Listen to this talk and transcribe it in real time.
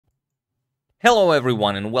Hello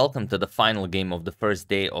everyone and welcome to the final game of the first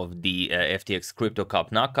day of the FTX Crypto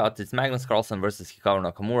Cup knockout. It's Magnus Carlsen versus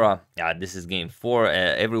Hikaru Nakamura. This is game 4.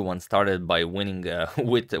 Everyone started by winning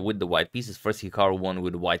with the white pieces. First Hikaru won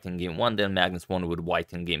with white in game 1, then Magnus won with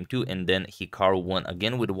white in game 2, and then Hikaru won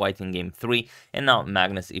again with white in game 3. And now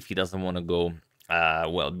Magnus, if he doesn't want to go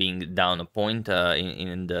being down a point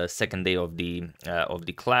in the second day of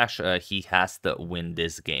the clash, he has to win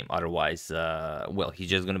this game. Otherwise, he's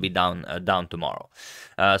just gonna be down tomorrow.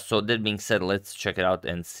 So that being said, let's check it out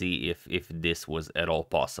and see if this was at all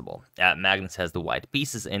possible. Magnus has the white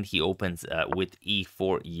pieces and he opens with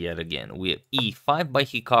e4 yet again. We have e5 by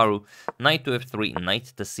Hikaru, knight to f3,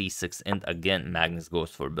 knight to c6, and again Magnus goes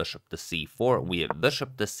for bishop to c4. We have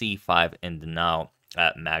bishop to c5, and now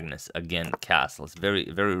Magnus again castles. Very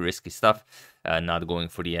risky stuff. Not going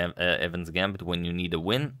for the Evans Gambit when you need a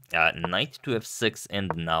win. Knight to f6 and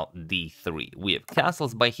now d3. We have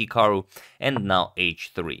castles by Hikaru and now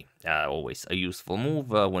h3. Always a useful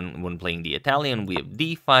move when playing the Italian. We have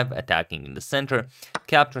d5 attacking in the center,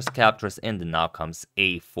 captures, and now comes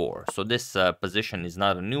a4. So this position is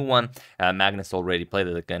not a new one. Magnus already played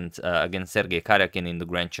it against Sergei Karyakin in the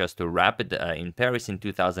Grand Chess Tour Rapid in Paris in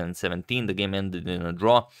 2017. The game ended in a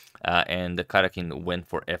draw, and Karyakin went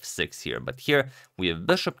for f6 here. But here we have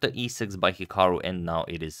bishop to e6 by Hikaru, and now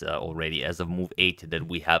it is already as of move 8 that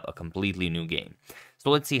we have a completely new game. So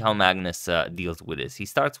let's see how Magnus deals with this. He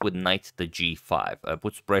starts with knight to g5,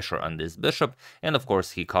 puts pressure on this bishop, and of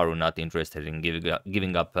course Hikaru, not interested in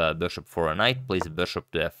giving up bishop for a knight, plays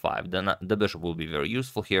bishop to f5. The bishop will be very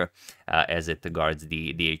useful here, as it guards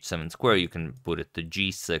the h7 square. You can put it to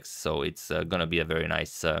g6, so it's gonna be a very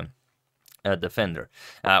nice defender.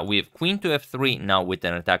 We have queen to f3 now with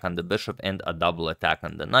an attack on the bishop and a double attack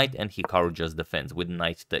on the knight, and Hikaru just defends with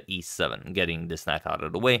knight to e7, getting this knight out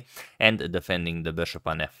of the way and defending the bishop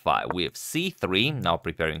on f5. We have c3, now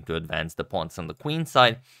preparing to advance the pawns on the queen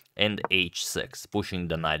side, and h6, pushing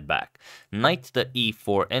the knight back. Knight to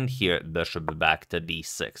e4, and here bishop back to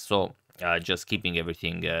d6. So just keeping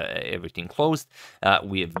everything closed.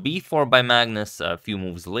 We have b4 by Magnus, a few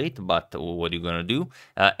moves late, but what are you gonna do?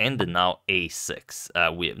 And now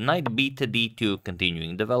a6. We have knight b to d2,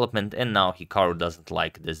 continuing development, and now Hikaru doesn't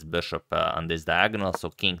like this bishop on this diagonal,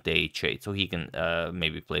 so king to h8. So he can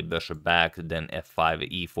maybe play bishop back, then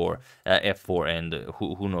f5, e4, f4, and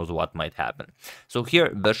who knows what might happen. So here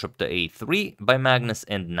bishop to a3 by Magnus,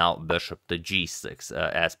 and now bishop to g6.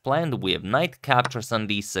 As planned, we have knight captures on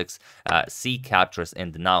d6. C captures,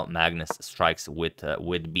 and now Magnus strikes with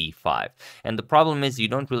b5. And the problem is you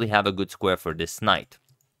don't really have a good square for this knight.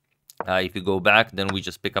 If you go back, then we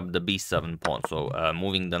just pick up the b7 pawn, so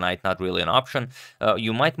moving the knight not really an option.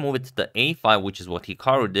 You might move it to a5, which is what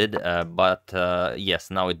Hikaru did, but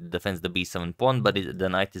yes, now it defends the b7 pawn, but the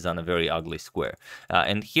knight is on a very ugly square.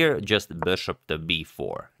 And here, just bishop to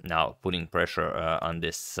b4, now putting pressure on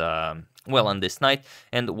this on this knight.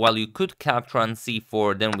 And while you could capture on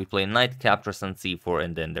c4, then we play knight captures on c4,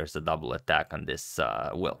 and then there's a double attack on this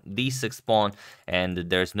d6 pawn, and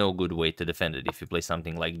there's no good way to defend it. If you play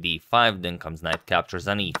something like d5, then comes knight captures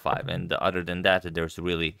on e5, and other than that, there's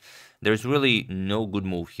really no good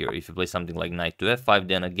move here. If you play something like knight to f5,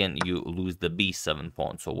 then again you lose the b7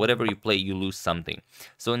 pawn. So whatever you play, you lose something.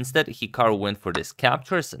 So instead, Hikaru went for this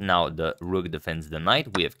captures. Now the rook defends the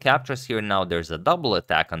knight. We have captures here. Now there's a double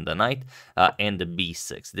attack on the knight and the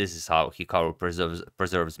b6. This is how Hikaru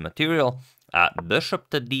preserves material. Bishop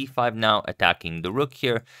to d5 now, attacking the rook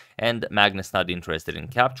here, and Magnus not interested in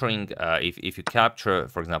capturing. If you capture,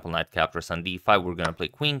 for example, knight captures on d5, we're gonna play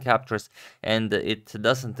queen captures, and it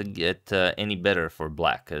doesn't get any better for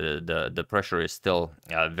black. The pressure is still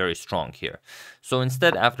very strong here. So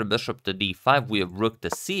instead, after bishop to d5, we have rook to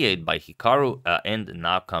c8 by Hikaru, and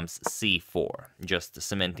now comes c4, just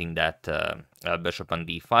cementing that bishop on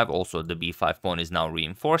d5. Also, the b5 pawn is now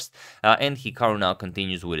reinforced, and Hikaru now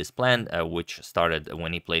continues with his plan, which started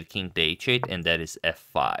when he played king to h8, and that is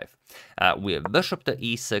f5. We have bishop to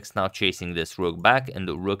e6, now chasing this rook back, and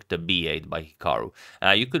the rook to b8 by Hikaru.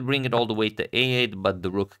 You could bring it all the way to a8, but the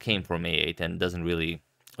rook came from a8 and doesn't really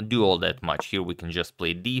do all that much. Here we can just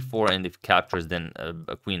play d4, and if captures, then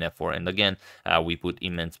a queen f4, and again we put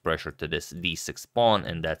immense pressure to this d6 pawn,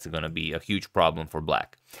 and that's going to be a huge problem for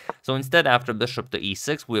black. So instead, after bishop to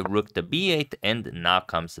e6, we have rook to b8, and now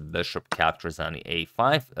comes bishop captures on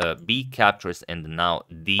a5, b captures, and now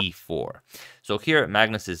d4. So here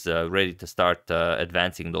Magnus is ready to start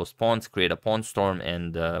advancing those pawns, create a pawn storm,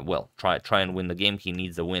 and try and win the game. He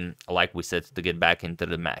needs a win, like we said, to get back into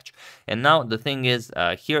the match. And now the thing is,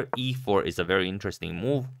 here e4 is a very interesting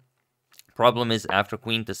move. Problem is, after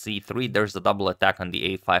queen to c3, there's a double attack on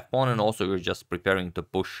the a5 pawn, and also you're just preparing to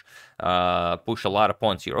push a lot of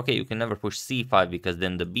pawns here. Okay, you can never push c5 because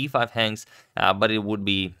then the b5 hangs, but it would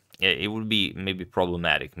be maybe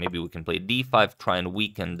problematic. Maybe we can play d5, try and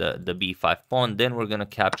weaken the b5 pawn, then we're gonna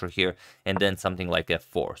capture here, and then something like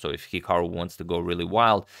f4. So if Hikaru wants to go really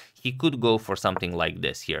wild, he could go for something like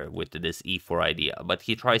this here with this e4 idea, but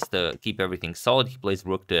he tries to keep everything solid. He plays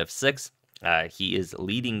rook to f6. He is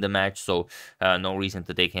leading the match, so no reason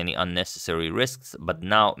to take any unnecessary risks. But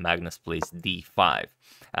now Magnus plays d5.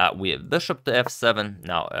 We have bishop to f7,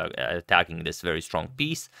 now attacking this very strong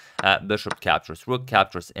piece. Bishop captures, rook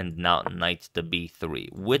captures, and now knight to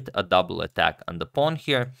b3 with a double attack on the pawn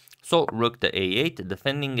here. So rook to a8,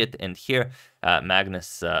 defending it, and here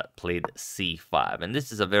Magnus played c5. And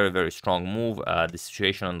this is a very, very strong move. The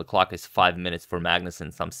situation on the clock is 5 minutes for Magnus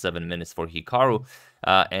and some 7 minutes for Hikaru.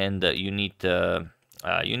 And you need to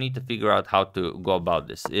figure out how to go about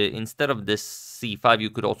this. Instead of this c5, you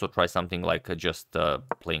could also try something like just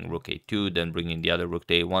playing rook a2, then bringing the other rook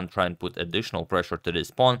to a1, try and put additional pressure to this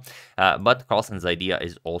pawn. But Carlsen's idea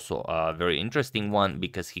is also a very interesting one,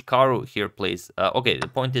 because Hikaru here plays... okay, the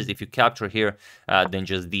point is, if you capture here, then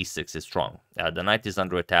just d6 is strong. The knight is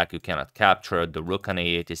under attack, you cannot capture, the rook on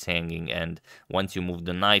a8 is hanging, and once you move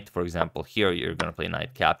the knight, for example, here, you're going to play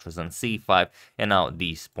knight captures on c5, and now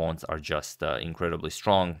these pawns are just incredibly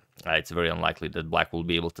strong. It's very unlikely that black will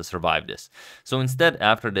be able to survive this. So instead,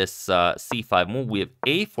 after this c5 move, we have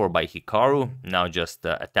a4 by Hikaru, now just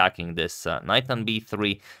attacking this knight on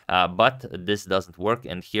b3, but this doesn't work,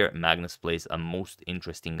 and here Magnus plays a most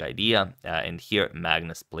interesting idea, and here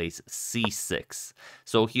Magnus plays c6.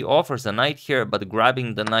 So he offers a knight here, but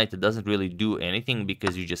grabbing the knight doesn't really do anything,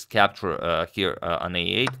 because you just capture here on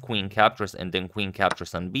a8, queen captures, and then queen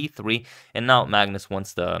captures on b3, and now Magnus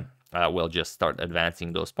wants to will just start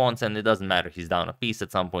advancing those pawns, and it doesn't matter, he's down a piece. At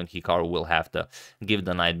some point Hikaru will have to give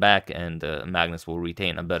the knight back, and Magnus will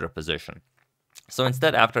retain a better position. So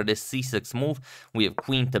instead, after this c6 move, we have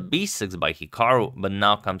queen to b6 by Hikaru, but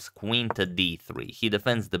now comes queen to d3. He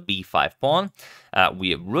defends the b5 pawn.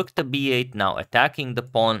 We have rook to b8, now attacking the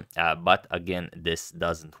pawn, but again, this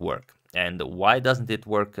doesn't work. And why doesn't it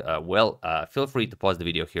work? Feel free to pause the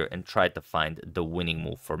video here and try to find the winning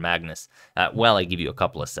move for Magnus while I give you a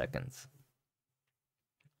couple of seconds.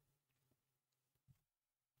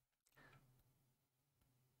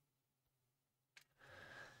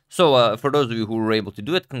 So for those of you who were able to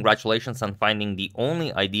do it, congratulations on finding the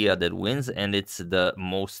only idea that wins, and it's the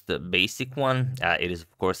most basic one. It is,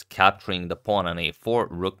 of course, capturing the pawn on a4,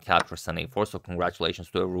 rook captures on a4, so congratulations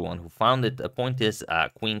to everyone who found it. The point is,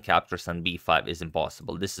 queen captures on b5 is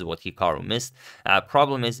impossible. This is what Hikaru missed.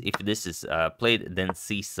 Problem is, if this is played, then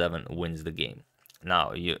c7 wins the game.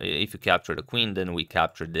 Now, if you capture the queen, then we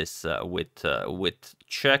capture this with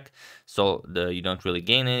check, so you don't really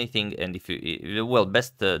gain anything. And if you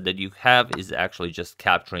best that you have is actually just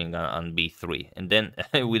capturing on b3, and then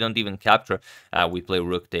we don't even capture. We play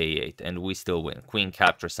rook to a8, and we still win. Queen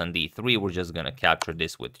captures on d3. We're just gonna capture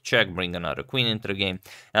this with check, bring another queen into the game.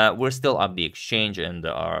 We're still up the exchange, and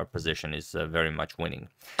our position is very much winning.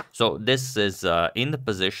 So this is in the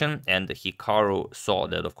position, and Hikaru saw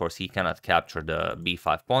that, of course, he cannot capture the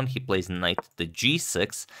b5 pawn. He plays knight to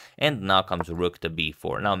g6, and now comes rook to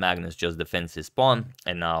b4. Now Magnus just defends his pawn,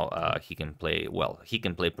 and now he can play, he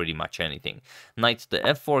can play pretty much anything. Knight to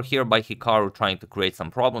f4 here by Hikaru, trying to create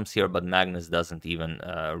some problems here, but Magnus doesn't even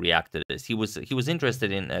react to this. He was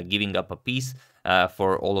interested in giving up a piece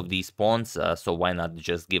for all of these pawns, so why not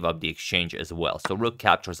just give up the exchange as well? So rook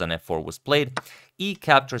captures on f4 was played, e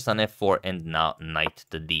captures on f4, and now knight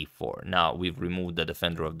to d4. Now we've removed the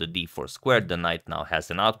defender of the d4 square. The knight now has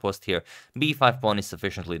an outpost here. b5 pawn is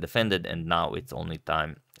sufficiently defended, and now it's only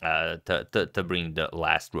time to bring the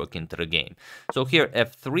last rook into the game. So here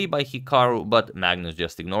f3 by Hikaru, but Magnus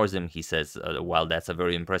just ignores him. He says, while that's a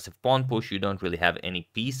very impressive pawn push, you don't really have any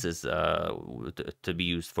pieces to be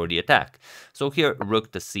used for the attack. So here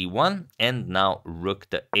rook to c1, and now rook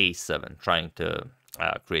to a7, trying to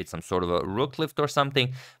create some sort of a rook lift or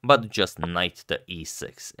something, but just knight to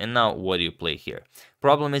e6. And now what do you play here?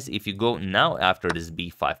 Problem is, if you go now after this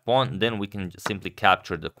b5 pawn, then we can simply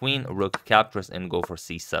capture the queen, rook captures, and go for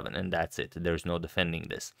c7, and that's it. There's no defending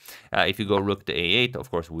this. If you go rook to a8, of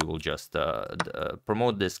course, we will just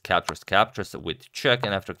promote this captures with check,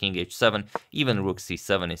 and after king h7, even rook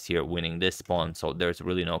c7 is here winning this pawn, so there's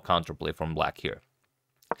really no counterplay from black here.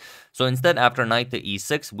 So instead, after knight to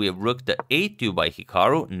e6, we have rook to a2 by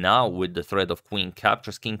Hikaru. Now with the threat of queen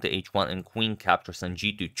captures king to h1 and queen captures on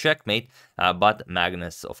g2 checkmate. But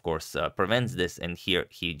Magnus, of course, prevents this, and here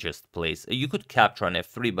he just plays. You could capture on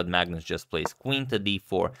f3, but Magnus just plays queen to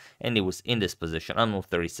d4, and it was in this position on move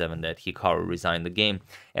 37 that Hikaru resigned the game,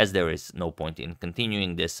 as there is no point in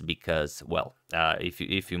continuing this because, well,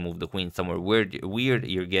 if you move the queen somewhere weird,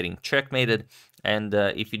 you're getting checkmated. And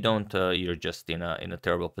if you don't, you're just in a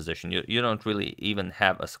terrible position. You don't really even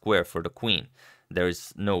have a square for the queen. There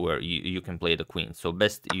is nowhere you can play the queen. So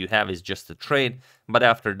best you have is just a trade. But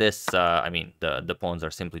after this, I mean, the pawns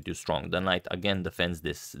are simply too strong. The knight again defends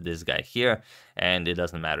this guy here, and it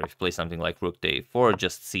doesn't matter if you play something like rook to a4,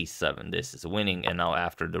 just c7. This is winning, and now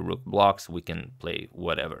after the rook blocks, we can play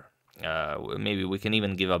whatever. Maybe we can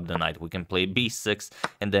even give up the knight. We can play b6,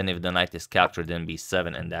 and then if the knight is captured, then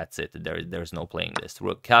b7, and that's it. There's no playing this.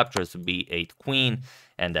 Rook captures, b8 queen,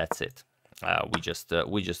 and that's it.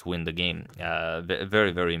 We just win the game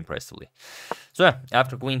very, very impressively. So yeah,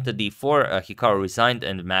 after queen to d4, Hikaru resigned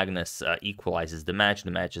and Magnus equalizes the match. The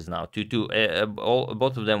match is now 2-2.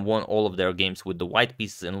 Both of them won all of their games with the white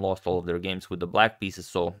pieces and lost all of their games with the black pieces.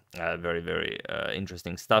 So very, very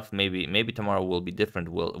interesting stuff. Maybe tomorrow will be different.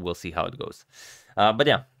 We'll see how it goes. But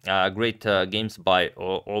yeah, great games by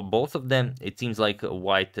both of them. It seems like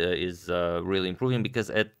white is really improving, because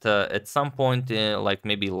at some point, like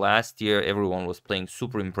maybe last year, everyone was playing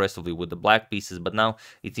super impressively with the black pieces, but now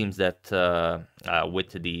it seems that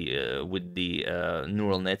with the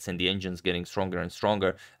neural nets and the engines getting stronger and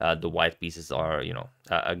stronger, the white pieces are, you know,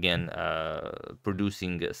 again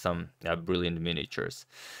producing some brilliant miniatures.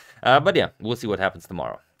 But yeah, we'll see what happens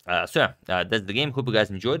tomorrow. So yeah, that's the game. Hope you guys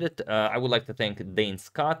enjoyed it. I would like to thank Dane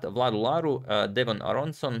Scott, Vlad Laru, Devon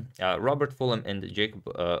Aronson, Robert Fulham, and Jacob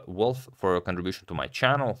Wolf for a contribution to my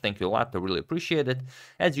channel. Thank you a lot. I really appreciate it.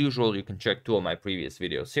 As usual, you can check 2 of my previous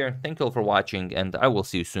videos here. Thank you all for watching, and I will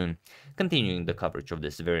see you soon, continuing the coverage of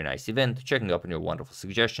this very nice event, checking up on your wonderful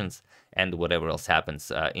suggestions, and whatever else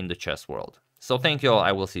happens in the chess world. So thank you all.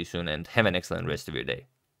 I will see you soon, and have an excellent rest of your day.